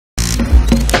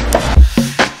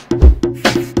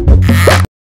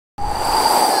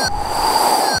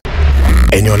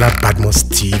Eniola Badmus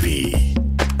TV.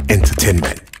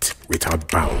 Entertainment without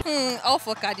bounds. All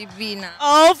for Cardi B now.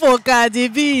 All for Cardi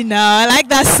B now. I like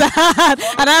that sound.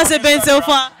 And how's it been so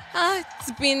far?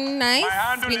 It's been nice.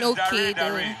 It's been okay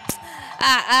though.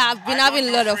 I've been having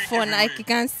a lot of fun. Like you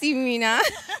can see me now.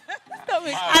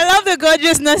 I love the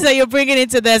gorgeousness that you're bringing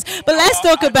into this. But let's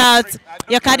talk about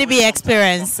your Cardi B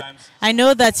experience. I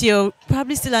know that you're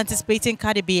probably still anticipating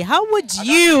Cardi B. What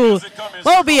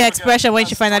would be your expression when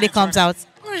she finally comes out?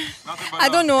 I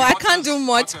don't know. I can't do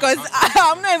much because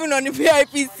I'm not even on the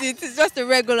VIP seat. It's just a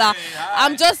regular.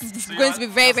 I'm just going to be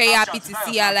very, very happy to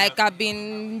see her. Like I've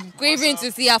been craving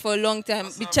to see her for a long time.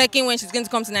 Be checking when she's going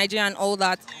to come to Nigeria and all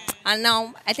that. And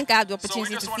now I think I have the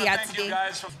opportunity to see her today.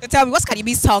 Tell me, what's Cardi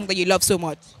B's song that you love so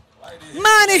much?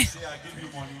 Money.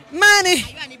 Money. Are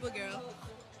you an Igbo girl?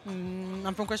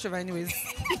 I'm from Question anyways.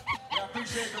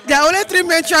 There are only 3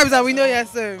 main tribes that we know,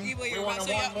 yes, sir.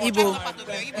 Igbo.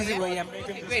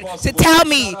 Yeah. So tell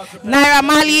me, Naira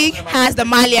Marley has the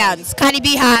Malians. Cardi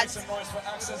B has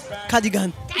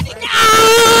Cardigan.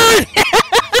 Cardigan!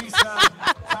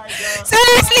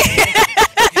 Seriously?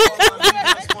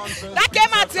 That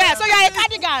came out there. So you're a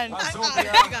Cardigan.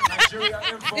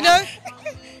 You know,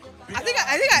 I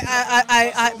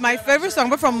think my favorite song,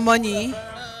 but from Money,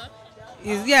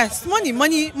 is yes, money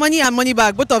and money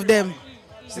bag, both of them.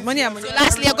 Money and money. So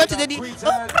lastly, I'm going to do the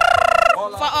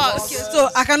for us. Okay, so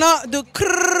I cannot do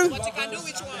krrr. But you can do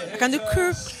which one? I can do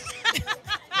krrr.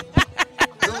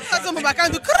 I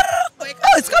can't do krrr.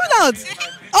 Oh, it's coming out.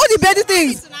 All the better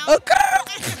things. Oh, krrr.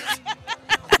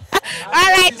 All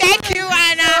right, thank you,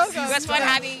 Anna. It was fun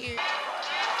having you.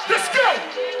 Let's go.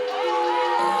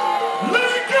 Let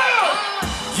it go.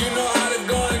 You know how to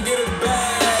go and get it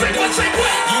back. Say what, say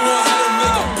what? You know how to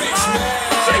make a bitch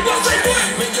mad. Say what, say what?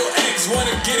 Make your ex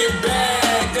wanna get it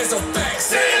back. That's a fact.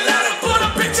 Say it louder for the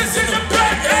bitches in the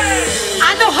back. Hey.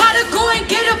 I know how to go and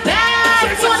get it back.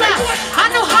 Say what, say what?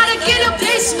 I know how to get a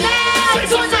bitch mad. Say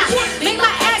what, say what? Make my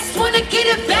ex wanna get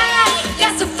it back.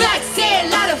 That's a fact. Say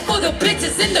it louder for the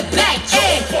bitches in the back.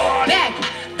 Hey.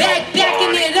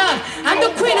 Backing it up. I'm the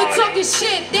queen of talking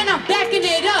shit, then I'm backing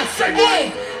it up.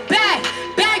 Hey,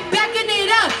 backing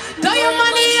it up. Throw your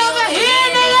money over here,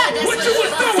 nigga. What you was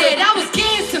doing? Said I was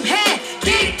getting some head,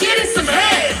 getting some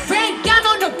head. Ran down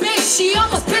on the bitch, she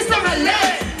almost pissed on her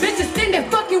leg. Bitches think they're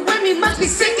fucking with me, must be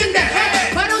sick in the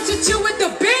head. Why don't you chew with the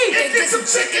beat? And get some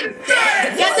chicken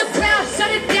dead. Got the crowd,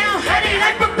 shut it down, how they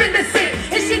hype up in the city.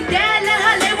 If she dead, let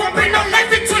her live, won't bring no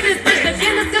life into this bitch. The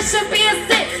innocent should be a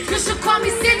sin, you should call me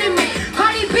cinnamon.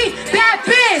 Cardi B, bad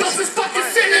bitch. Those is fucking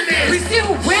cinnamon. We see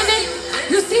who winning,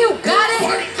 you see who got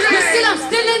it. You see I'm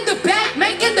still in the back,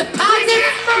 making deposits.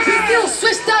 We still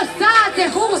switched up sides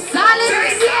and who was solid.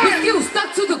 We still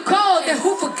stuck to the code and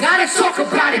who forgot it. Talk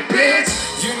about it, bitch.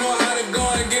 You know how to go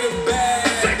and get it back.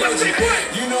 Say what, say what?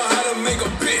 You know how to make a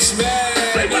bitch mad.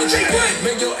 Say what, say what?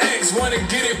 Make your ex wanna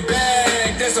get it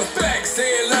back. That's a fact. Say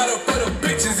it louder for the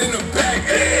bitches in the back.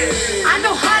 Hey. I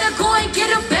know how to go and get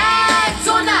a bag,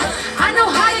 so not. I know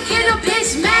how to get a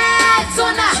bitch mad, so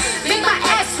not. Make my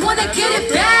ex wanna get it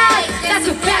back. That's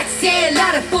a fact. Say it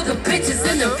louder for the bitches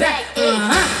in the back.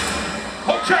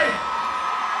 Okay.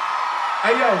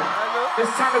 Hey yo,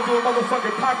 it's time to do a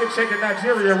motherfucking pocket check in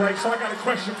Nigeria, right? So I got a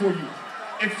question for you.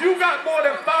 If you got more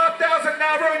than 5,000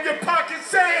 naira in your pocket,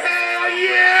 say hell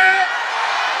yeah.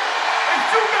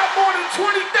 If you got more than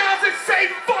 20,000,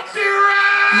 say fuck your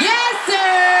ass. Yes, sir.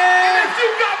 And if you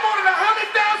got more than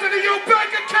 100,000 in your bank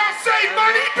account, say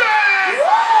money back.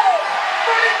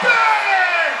 Money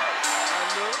back.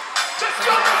 Let's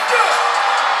go, let's go.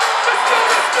 Let's go,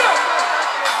 let's go.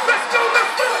 Let's go,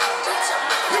 let's go.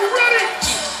 You ready?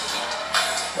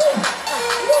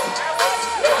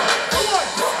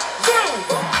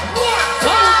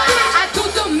 I do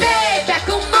the May back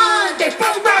on Monday,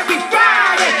 Ferrari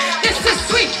Friday. This is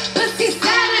sweet, pussy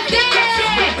Saturday.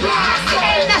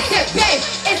 And I said, babe,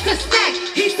 it's a snack.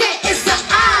 He said it's an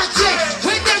object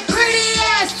with them pretty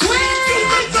ass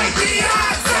twins.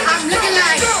 I'm looking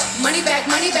like money back,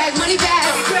 money back, money back,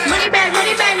 money back,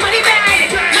 money back, money back,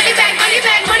 money back, money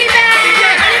back, money back.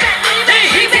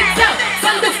 He gets up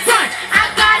from the front, I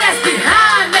got us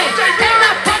behind me. And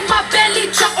I put my belly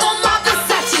truck on my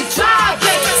Versace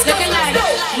driveway. Looking like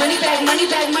money back, money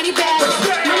back, money back,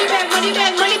 money back, money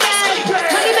back, money back,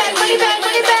 money back, money back,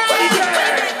 money back.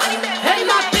 Hey,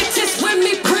 my bitches with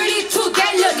me pretty too,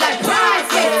 they look like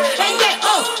bridesmaids. And they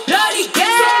all bloody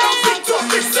gay.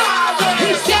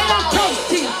 He said I'm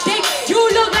posting dick, you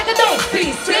look like a dope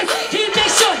piece. He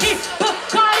made sure he put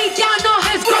Cardi down on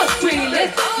his grocery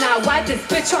list. Now why this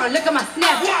bitch on? Look at my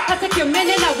snap. I take your man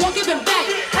and I won't give him back.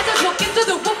 I just walk into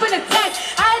the whoop and attack.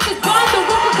 I just bought the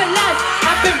whoop and collapse. I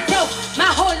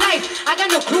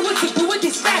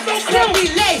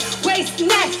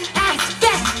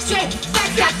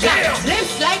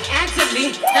Lips like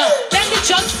Angelina. Bendy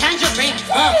chucks tangerine.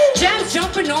 Jams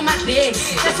jumping on my dick.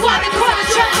 That's why they call it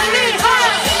trampoline.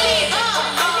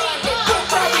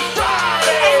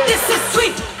 And this is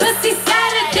sweet pussy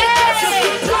Saturday.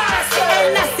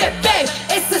 And I said, babe,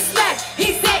 it's a snack.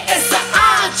 He said it's an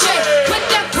entree. With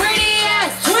them pretty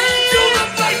ass twins.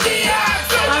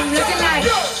 I'm looking like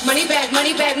money bag,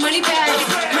 money bag, money bag.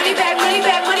 Money bag, money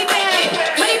bag, money bag.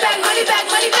 Money bag, money bag,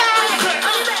 money bag.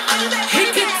 He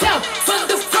can tell from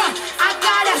the front I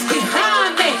got ass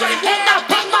behind me. And I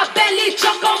put my belly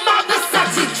truck on my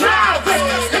Versace driveway.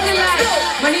 Looking like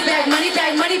money bag, money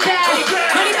bag, money bag.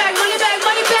 Money bag, money bag,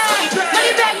 money bag.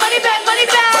 Money bag, money bag, money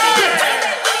bag.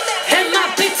 And my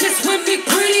bitches with me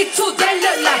pretty too. They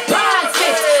look like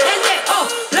bridesmaids. And they all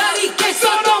bloody gay, so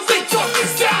don't be talking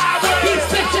sideways. These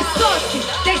bitches saucy,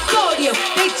 they sodium,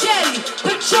 they jelly,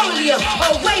 petroleum.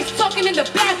 Always talking in the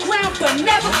background, but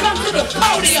never come to the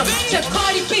podium. To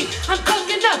Cardi B, I'm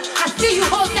cooking up. I see you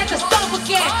hoes at the stove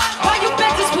again. All you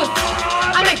bitches was,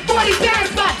 I make 40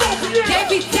 bands, but they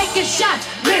be taking shots.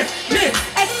 Miss,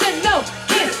 X and no,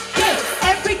 kiss.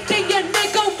 Everything your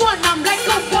nigga want, I'm like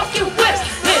a walking whip.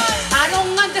 I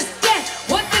don't understand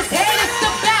what this hate is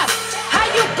about. How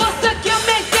you gon' suck your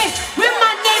man dick with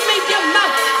my name in your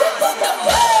mouth?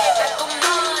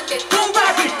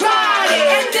 Ferrari Friday,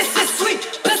 and this is sweet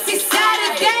pussy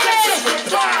Saturday.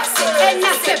 And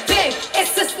I said, babe,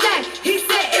 it's a snack. He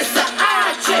said it's an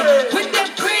entree. With them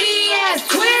pretty ass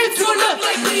twins who look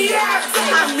like Beyonce.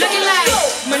 I'm looking like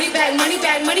money bag, money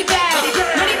bag, money bag.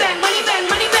 Money bag, money bag,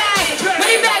 money bag.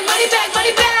 Money bag, money bag,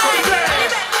 money bag.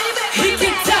 He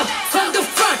can tell from the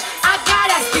front I got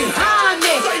ass behind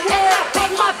me. And I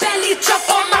put my belly truck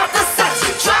on my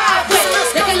Versace driveway.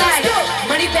 Looking like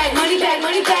money bag, money bag,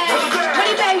 money bag.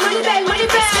 Money bag, money bag, money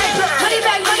bag. Money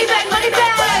bag, money bag, money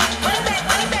bag.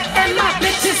 And my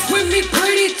bitches with me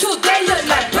pretty too. They look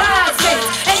like bridesmaids.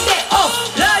 And they all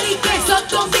bloody gay, so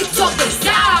don't be talking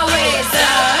sideways.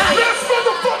 Let's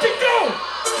motherfucking go!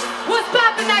 What's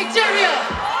poppin', Nigeria?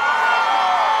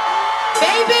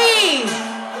 Baby,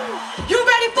 you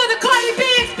ready for the Cardi B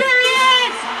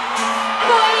experience?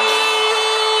 Boy.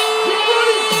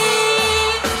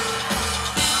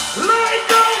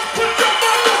 Lagos, put your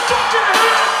motherfucking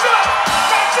hands up!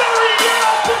 Nigeria,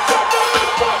 put your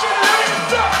motherfucking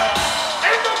hands up!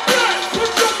 In the back,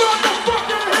 put your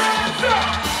motherfucking hands up!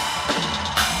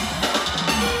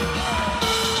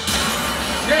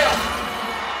 Yeah.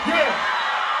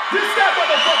 This that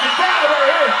motherfucking guy right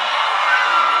here.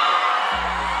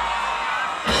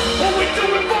 What we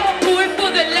doing for? Do it for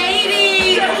the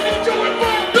ladies. Yeah, what we doing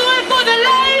for? Do it for the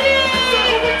ladies.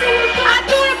 What we doing for? I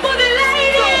do it for the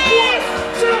ladies.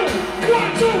 1, 2,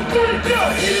 1, 2, 3, go!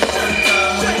 Hit it 1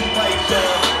 time, I'm a wiper.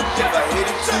 If I hit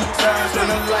it 2 times, then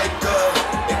I like her.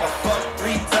 If I fuck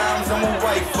 3 times, I'm a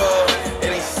wifer.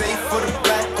 It ain't safe for the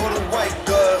black or the white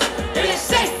girls. It is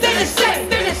safe, it is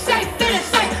safe, it is safe, it is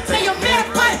safe. Say your man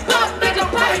pipe up, make a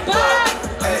pipe up.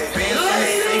 Hey, bands on the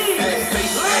safe, and the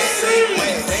face on the safe.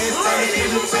 When bands on it, it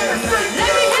looks at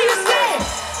Let me hear you say.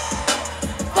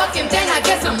 Fuck him, then I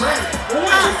get some money.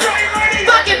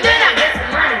 Fuck him, then I get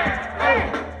some money.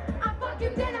 Fuck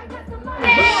him, then I get some money.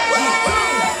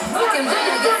 Fuck him, then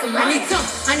I get some money. I need tongue,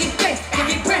 I need face, give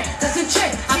me bread, doesn't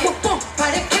check. I go phone, by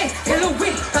the case,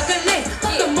 Halloween, fuck a lane,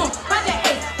 fuck the moon, by the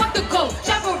eight, fuck the gold,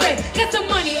 chaperone, get some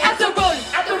money after rolling,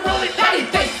 patty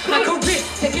face, my career,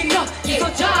 taking off, so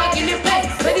jogging in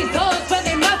place. But these hoes, but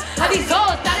they not, are these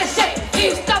hoes, not a shake. Can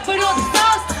you stop with all the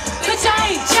stars? Bitch,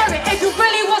 I ain't cherry. If you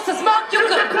really want some smoke, you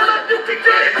can pull up, you can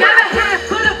get it. Grab a hand,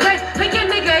 put a place, make a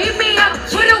nigga eat me up.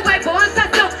 Put a white boy on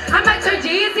tattoo, I might turn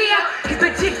G-Easy out. Keep a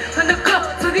G from the club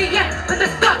to the end, from the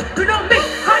start. You know me,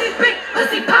 Cardi B,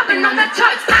 pussy popping on the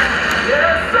charts.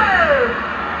 Yes, sir!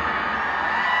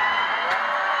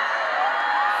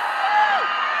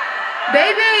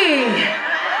 Baby,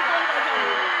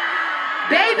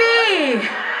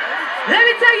 let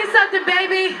me tell you something,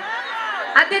 baby.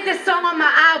 I did this song on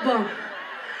my album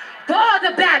for all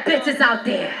the bad bitches out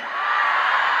there.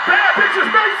 Bad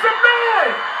bitches, make some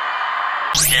noise!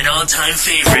 And all-time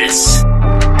favorites.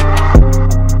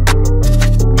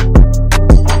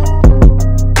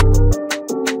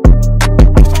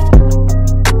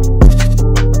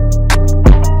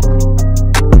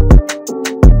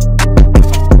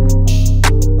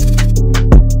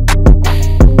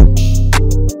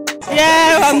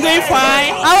 Yeah, I'm doing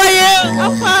fine. How are you?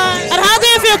 I'm fine. And how do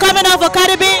you feel coming out for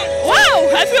Cardi B? Wow,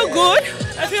 I feel good.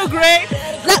 I feel great.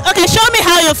 Okay, show me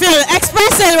how you feel.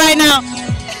 Express it right now.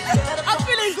 I'm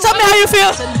feeling good. Tell me how you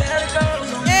feel.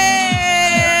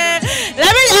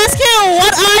 Let me ask you,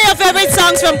 what are your favorite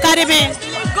songs from Cardi B?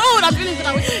 Good. I'm feeling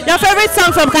good. Your favorite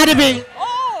song from Cardi B?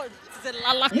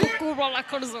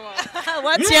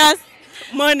 What's yours?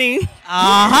 Money.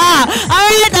 All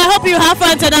right, I hope you have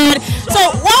fun tonight. So,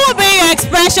 what will be your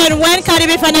expression when Cardi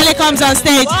B finally comes on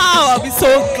stage? Wow, I'll be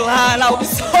so glad. I'll be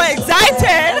so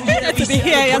excited to be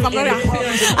here. Yes, I'm very happy.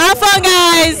 Have fun,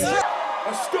 guys.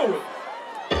 Let's do it.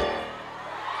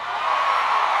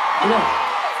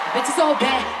 Bitches all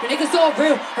bad, the niggas all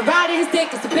real. A ride in his dick,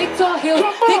 it's a big tall hill.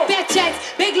 Big fat checks,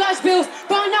 big large bills.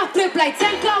 Run out flip like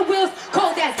 10 car wheels.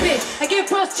 Cold ass bitch, I give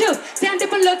bros chills. 10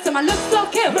 different looks and my looks so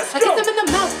kill. I kiss them in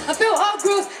the mouth, I feel all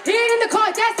grooves. He ain't in the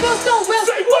car, that smells so real.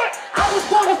 Say what? I was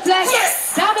born to flex,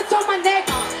 diamonds on my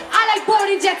neck. I like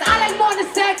boarding jets, I like more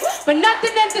than sex. But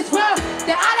nothing in this world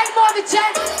that I like more than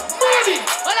checks. Money!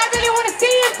 All I really wanna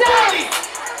see is money.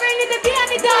 Need to be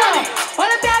any dog.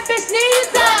 All a bad bitch needs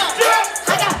is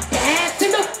I got bands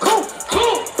in the coop,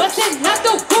 bustin' out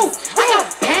the roof. I got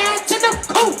bands in the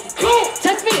coop,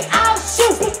 touch me, I'll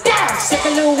shoot. Down, shake a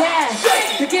little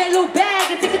ass. You get a little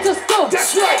bag and take it to school.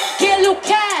 That's right. Get a little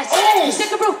cash. You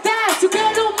shake it real fast, you get a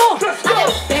little more. I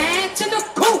got bands in the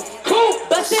coop,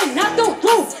 bustin' out the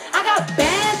roof. I got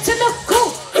bands in the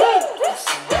coop.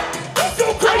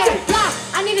 I got a block,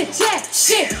 I need a jet.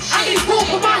 Shit, I need room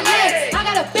for my legs. I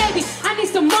got a baby, I need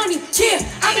some money. Yeah,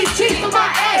 I need cheese for my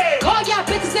egg. All y'all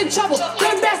bitches in trouble.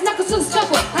 Bring bass knuckles to the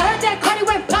shuffle. I heard that Cardi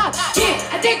went pop. Yeah,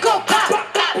 I did go pop.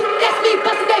 That's me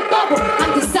busting that bubble.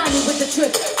 I'm designing with the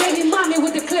trip. Baby mommy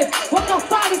with the clip. Walk on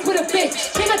bodies with a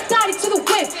bitch. Bring a thotty to the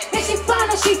whip. And she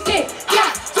found out she did.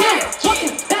 Yeah, damn,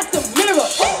 walking past the mirror.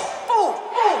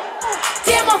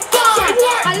 Damn, I'm fine.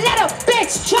 I let a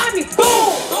bitch try me.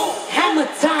 Boom. Hammer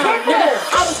time, nigga.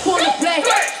 I was born to play.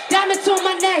 Diamonds on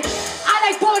my neck. I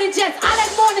like boarding jets. I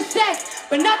like more than sex.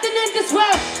 But nothing in this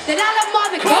world that I love more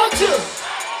than culture.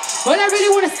 All I really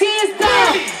wanna see is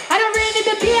love. I don't really need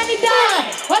to be any dog.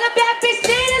 All a bad bitch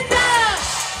need is love.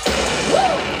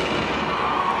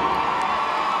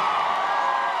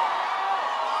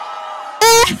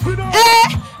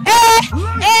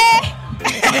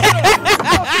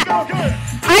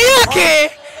 Are you okay?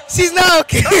 She's not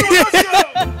okay.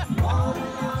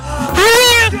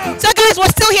 So guys, we're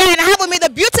still here and I have with me the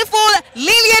beautiful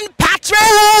Lillian Patrick.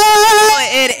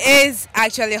 It is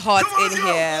actually hot in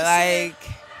here. Like,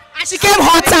 And she came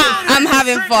hotter. I'm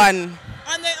having fun.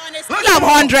 On a scale of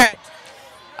 100.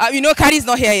 You know, Cardi's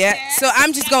not here yet, so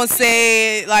I'm just gonna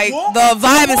say like the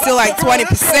vibe is still like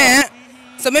 20%.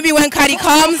 So maybe when Cardi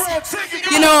comes,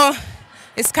 you know,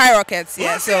 it skyrockets.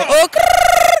 Yeah. So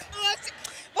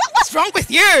What's wrong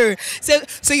with you?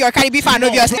 So you're a Cardi B fan,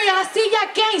 obviously. I see ya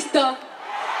gangster.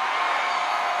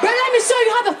 But let me show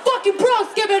you how the fucking bros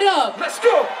give it up. Let's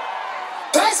go.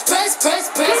 Press, press, press,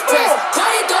 press, press.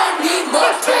 Cardi don't need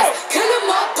more press. Kill them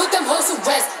up, put them hoes to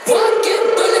rest. Fucking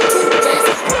bulletproof vest.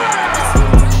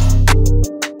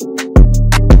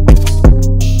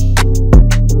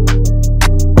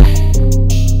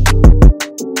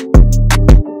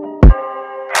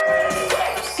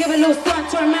 Give a little something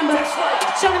to remember.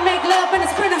 Trying to make love in a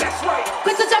sprinter.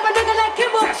 Quit to jump a nigga like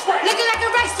Kimball. Looking like a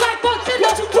race like Bo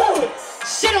Tinder.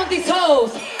 Shit on these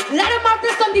hoes. Light up my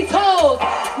wrist on these hoes.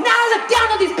 Now I look down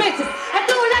on these bitches. I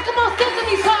do it like I'm on stilts on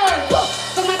these hoes.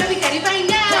 Fuck my baby daddy right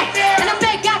now. And I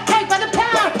make got cake by the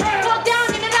pound. Fall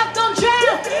down in and out, don't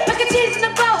drown. Mac and cheese in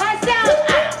the bow, high sound.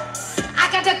 I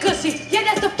got that cushy. Yeah,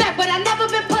 that's the fact, but I never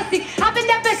been pussy. I've been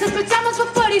that bitch since pajamas for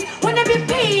footies. When they be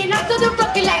peeing, I'm still the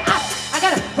rookie like I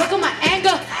gotta work on my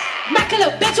anger. Mac a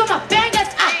little bitch with my fingers.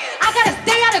 I gotta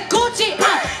stay out of Gucci.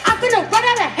 I'm finna run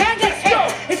out of hangers.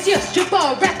 It's your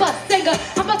stripper, rapper, singer.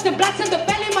 I'm busting blocks in the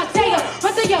belly, my tail.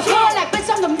 Run through your head like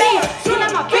bitch, I'm the mayor. You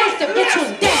like my bitch, the bitch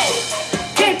was dead.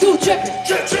 Came through tripping.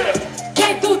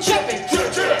 Came through tripping.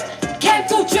 Came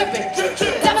through tripping.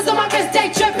 Diamonds on my wrist, they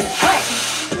tripping.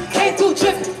 Came through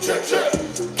tripping.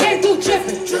 Came through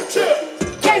tripping.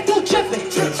 Came through tripping.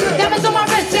 Diamonds on my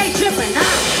wrist, they tripping.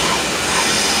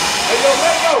 Hey, yo,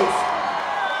 Legos.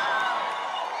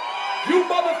 You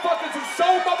motherfuckers is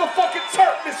so motherfucking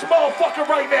turnt this motherfucker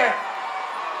right now.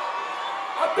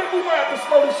 I think we might have to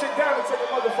slow this shit down and take a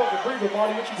motherfucking breather,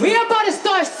 Marty. What you think? We're about to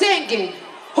start singing.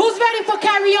 Who's ready for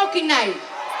karaoke night?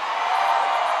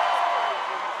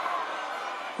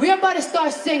 We're about to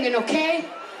start singing, okay?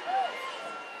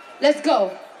 Let's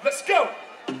go. Let's go.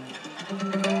 Come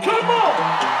on.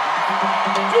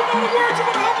 You know the words, you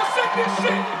wanna help us sing this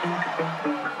shit.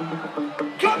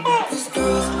 Come on.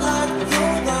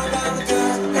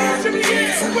 Hands in the air, wave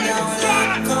it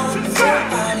side to side,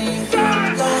 side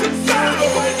to side,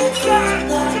 wave it side to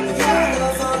side, side to side, wave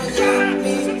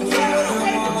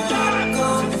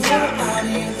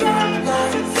it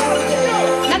side to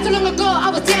side. Not too long ago, I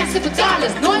was dancing for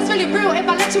dollars. No, it's really real if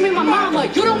I let you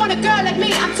You don't want a girl like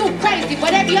me, I'm too crazy.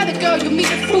 But every other girl you meet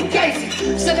is too crazy.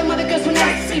 So them other girls will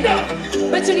never see that.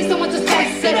 But you need someone to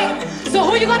spice it up. So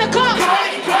who you gonna call?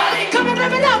 Come and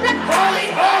rip it up like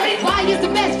why is the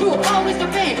best food always the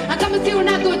pain? I come and see when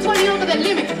I do 20 over the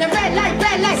limit. The red light,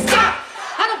 stop.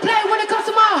 I don't play when it comes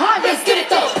to my heart, let's get it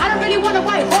though. I don't really want a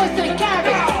white horse and a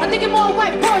carriage. I'm thinking more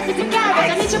white horses and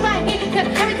carriage. I need you right here, cause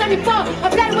every time you fall,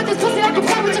 I'm playing with this pussy like you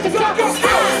play with chicken stuff.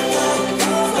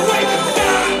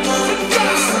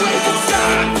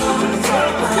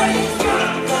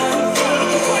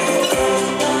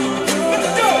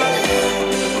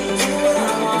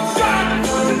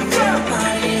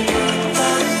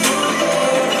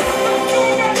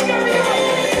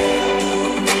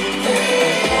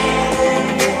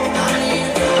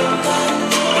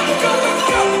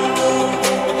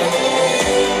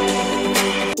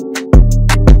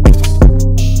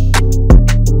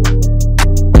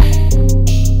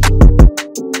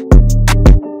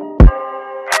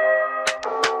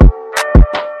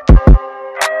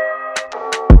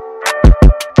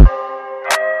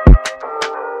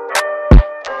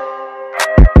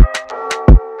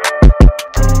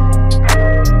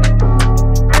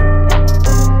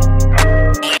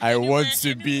 I want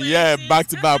to be, back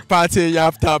to back party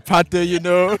after party, you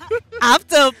know.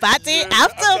 After party.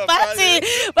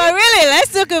 But really,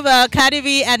 let's talk about Cardi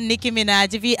B and Nicki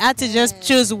Minaj. If you had to just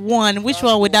choose one, which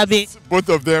one would that be? Both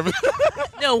of them.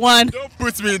 No, one. Don't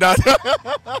put me in that.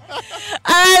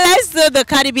 Alright, let's do the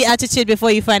Cardi B attitude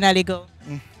before you finally go.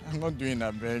 I'm not doing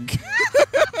that, Beg.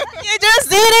 You just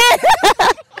did it.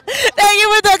 Thank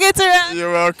you for talking to us.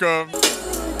 You're welcome.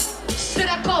 Should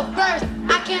I go first?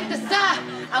 I can't decide.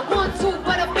 I want to,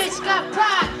 but a bitch got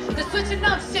pride. The switching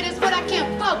up shit is what I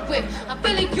can't fuck with. I'm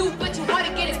feeling you, but you hard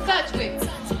to get in touch with.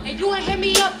 And you ain't hit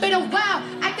me up in a while,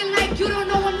 acting like you don't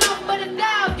know enough but a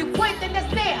dial. You point, then that's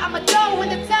it. I'ma throw in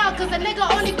the towel, cause a nigga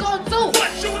only gon' do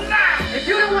what you like. If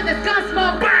you don't want this gun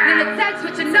smoke, then the text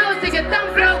with your nose to your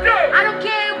thumb broke. I don't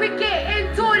care if we get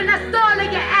into it and I stall in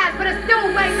your ass, but I still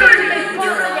wait for you to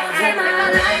fall on your ass.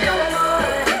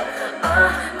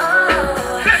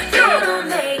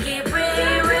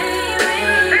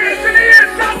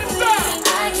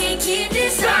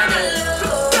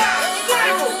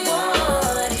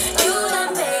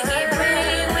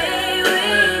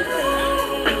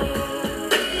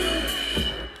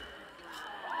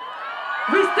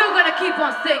 Keep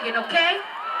on singing, okay?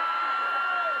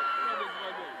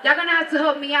 Y'all gonna have to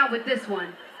help me out with this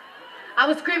one. I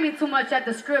was screaming too much at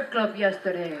the strip club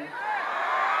yesterday.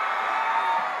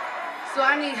 So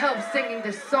I need help singing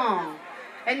this song.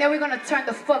 And then we're gonna turn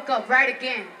the fuck up right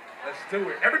again. Let's do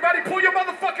it. Everybody pull your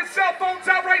motherfucking cell phones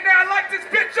out right now. Light this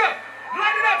bitch up.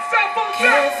 Light it up, cell phones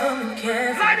out.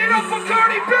 Light it up for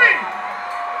Cardi B.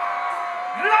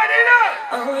 Light it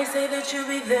up. Always say that you'll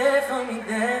be there for me,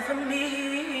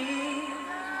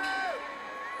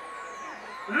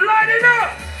 Light it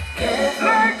up!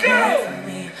 Let go!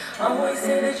 Always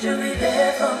say that you'll be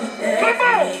there for me, Come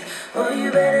on! Oh,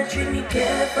 you better treat me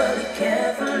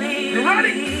carefully. You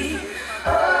ready? Oh.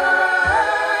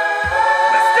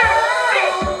 Let's go!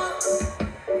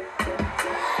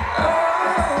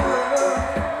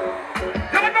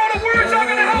 Y'all know the words, y'all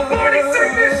gonna help Barney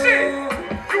sing this shit!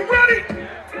 You ready?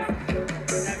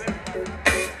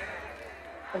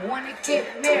 I wanna get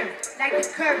married, like the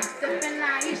Curry, stepping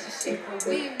Aisha shit. But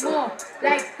we more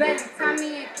like Belly, Tommy,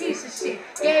 and Keisha shit.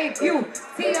 Gave you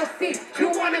TLC, you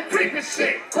wanna creep and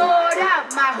shit. Poured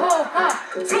out my whole heart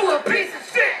to a piece of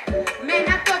shit. Man,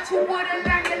 I thought you would've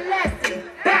learned your lesson.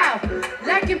 Bow,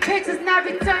 liking pictures, not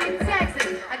returning texts.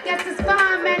 I guess it's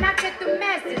fine, man, I get the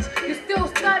message. You still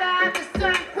stutter after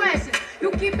certain questions.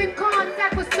 You keep in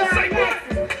contact with certain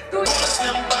exes.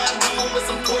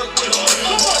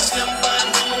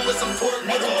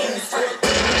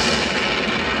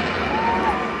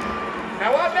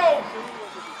 Now I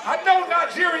know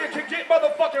Nigeria can get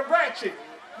motherfucking ratchet.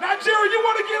 Nigeria, you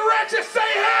want to get ratchet? Say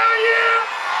hell yeah!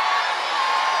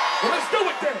 Well, let's do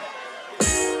it then.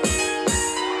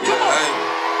 Come on.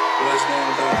 What's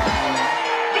going on?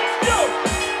 Let's go.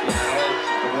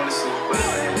 I want to see. 1,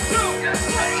 2,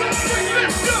 3,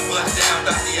 let's go. Bust down,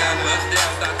 Tatiana.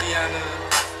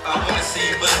 I want to see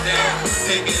you bust down.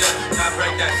 Pick it up, now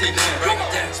break that shit down. Break it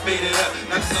down, speed it up,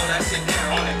 now slow that shit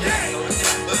down. On the gang, slow it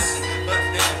down, bust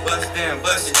down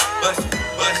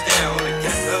on the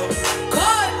gang.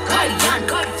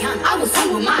 Cardi, I was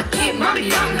home with my kid, mommy.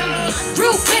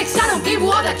 Real bitch, I don't give you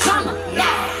all that drama.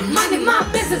 Minding my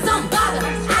business, I'm bothered.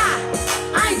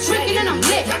 I ain't drinking and I'm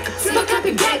lit. Still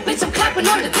clapping back, bitch, I'm clapping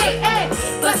on the day. Hey,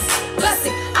 bust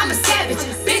it, I'm a savage.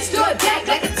 Bitch, throw it back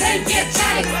like a 10-year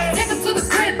challenge. Take him to the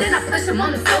crib, then I push him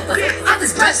on the sofa. I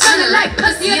just brush sounding like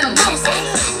pussy in the most.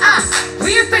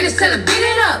 We ain't finished till I'm beat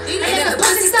it up. And if the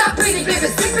pussy stop breathing, baby,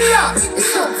 zip it up.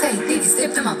 It's so tight, think it's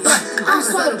dipped in my butt. I don't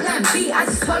swallow plan B, I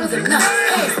just swallow the nut.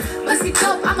 Hey, pussy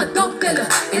dope, I'm a dope dealer.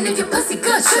 And if your pussy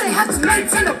good, shouldn't have to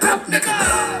maintain a broke nigga.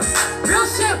 Real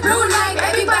shit, real life,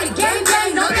 everybody gang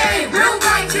gang, no they ain't real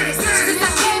right. Since I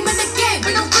came in the game,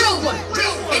 been a real one.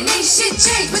 And ain't shit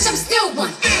changed, bitch, I'm still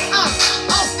one.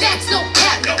 All facts, no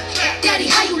cap. Daddy,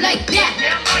 how you like that?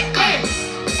 Hey,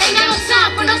 ain't got no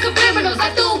time for no subliminals.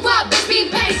 I do what, bitch, being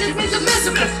paid, this means a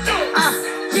miserable.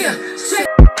 Yeah, straight.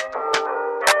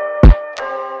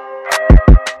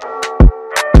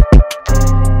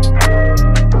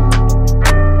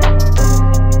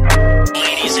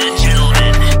 Ladies and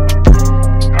gentlemen.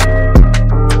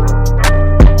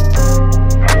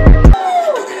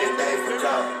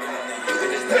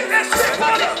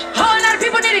 Whole lot of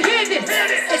people need to hear this.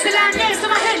 It's a lot of names on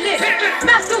my head list.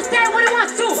 Mouth still say what it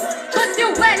wants to. Pussy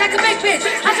still wet like a big bitch.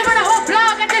 I should run a whole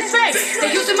blog at this rate.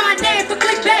 They using my name for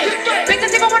clickbait.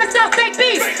 Bitches even wanna sell fake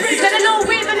beef. You said a little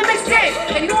weave in the mixtape.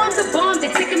 They know I'm the bomb,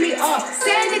 they ticking me off.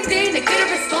 Say anything, they get a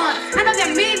response. I know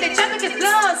they're mean, they traffic is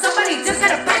slow. Somebody just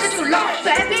had a practice too long. So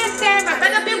every instead, I'd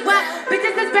rather be wild.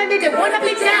 Bitches suspended, they wanna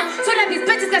be down. So that these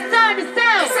bitches got started to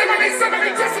sell.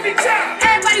 Somebody just to be down.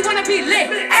 Everybody wanna be lit.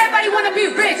 Everybody wanna be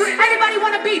rich. Everybody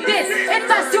wanna be this.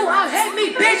 If I do, I'll hate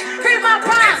me, bitch. Free my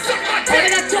prime. All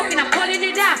of that talking, I'm calling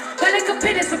it out. Calling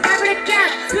computers for private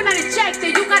accounts. You not a check,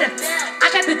 then you gotta. I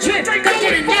got the drip, come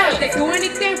get it now. They do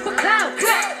anything for clout.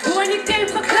 Do anything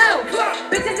for clout.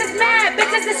 Bitches is mad,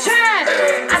 bitches is trash.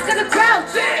 Ask her the crowd.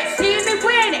 See me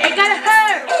win, it gotta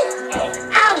hurt.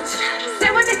 Ouch. Say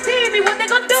when they see me, what they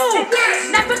gon' do?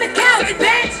 Not from the couch,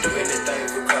 bitch.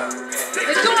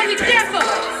 They do anything for.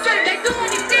 They do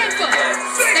anything for.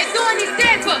 They do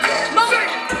anything for.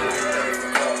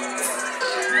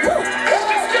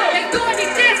 They do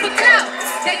anything for clout.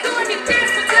 They do anything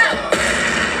for clout.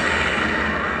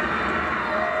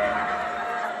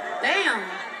 Damn.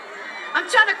 I'm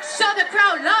trying to show the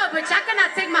crowd love, but y'all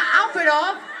cannot take my outfit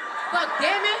off. Fuck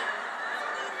damn it.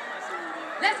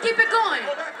 Let's keep it going.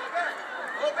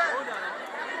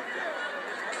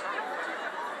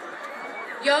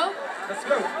 Yo. Let's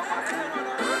go.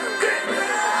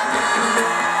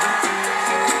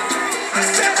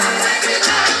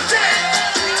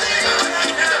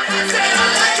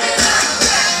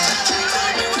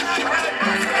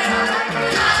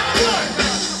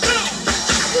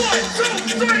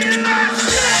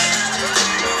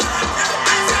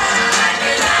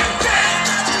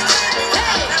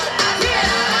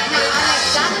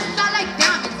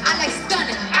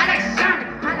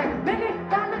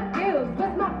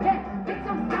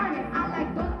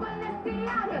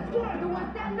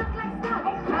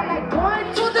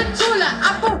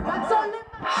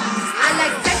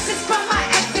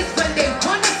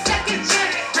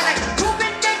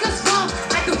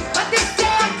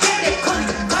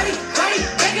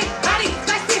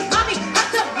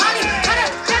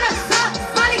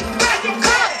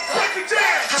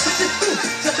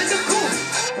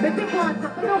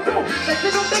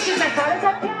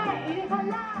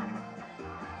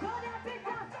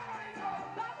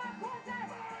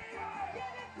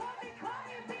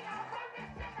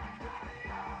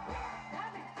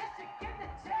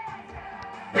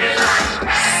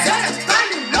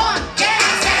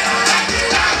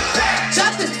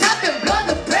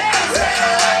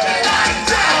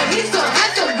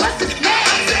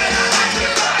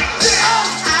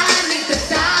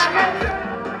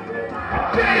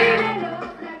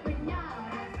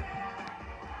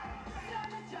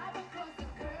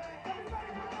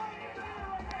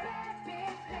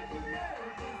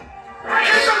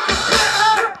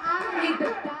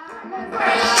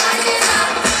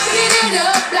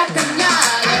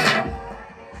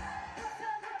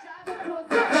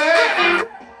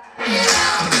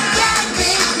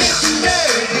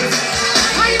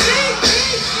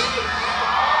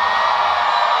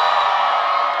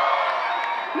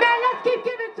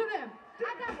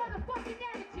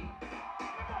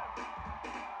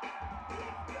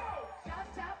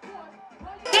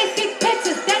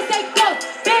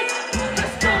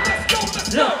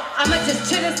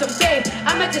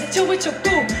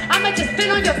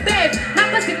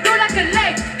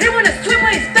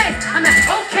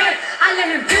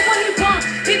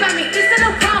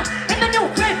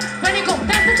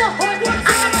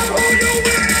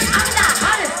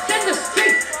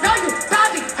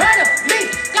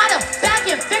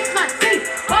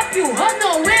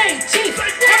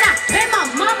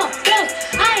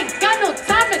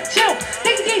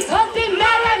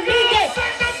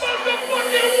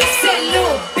 Say,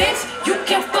 little bitch, you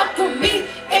can fuck with me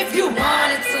if you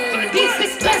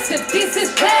This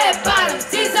is red bottoms.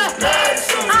 These are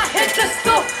I hit the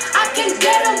store. I can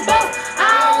get them both. I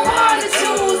don't want to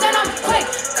choose, and I'm quick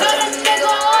to the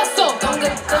nigga also. Don't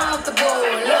get comfortable.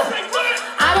 Look,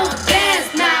 I don't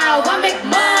dance now. I make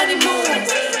money move.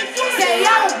 Say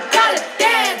I don't gotta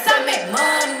dance. I make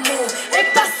money move.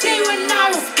 If I see you and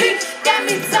I don't speak, that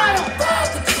means I don't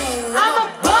fuck with you. I'm a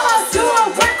boss. You a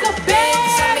work the bed.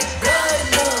 I make money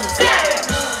moves. Yeah.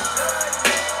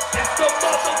 It's the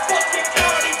motherfucking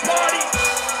Cardi party.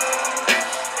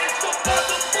 It's the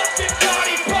motherfucking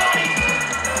Cardi party.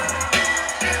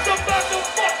 It's the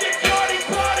motherfucking Cardi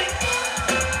party.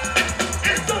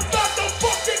 It's the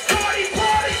motherfucking Cardi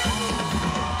party.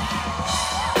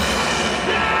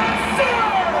 Yes, sir!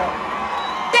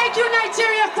 Thank you,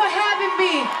 Nigeria, for having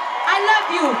me. I love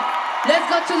you. Let's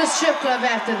go to the strip club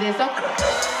after this. Okay.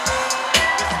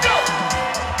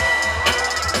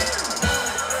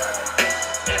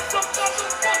 It's the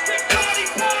motherfucking Cardi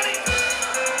party.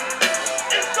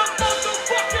 It's the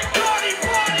motherfucking Cardi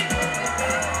party.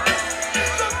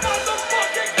 It's the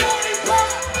motherfucking Cardi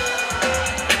party.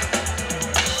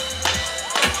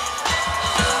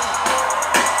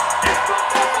 It's the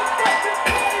motherfucking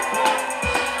Cardi party.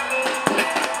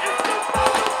 It's the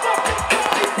motherfucking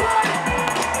Cardi party.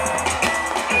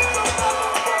 It's the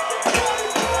motherfucking Cardi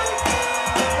party.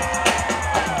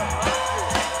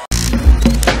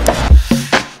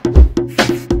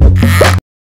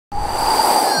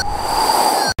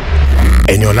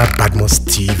 Eniola Badmus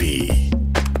TV.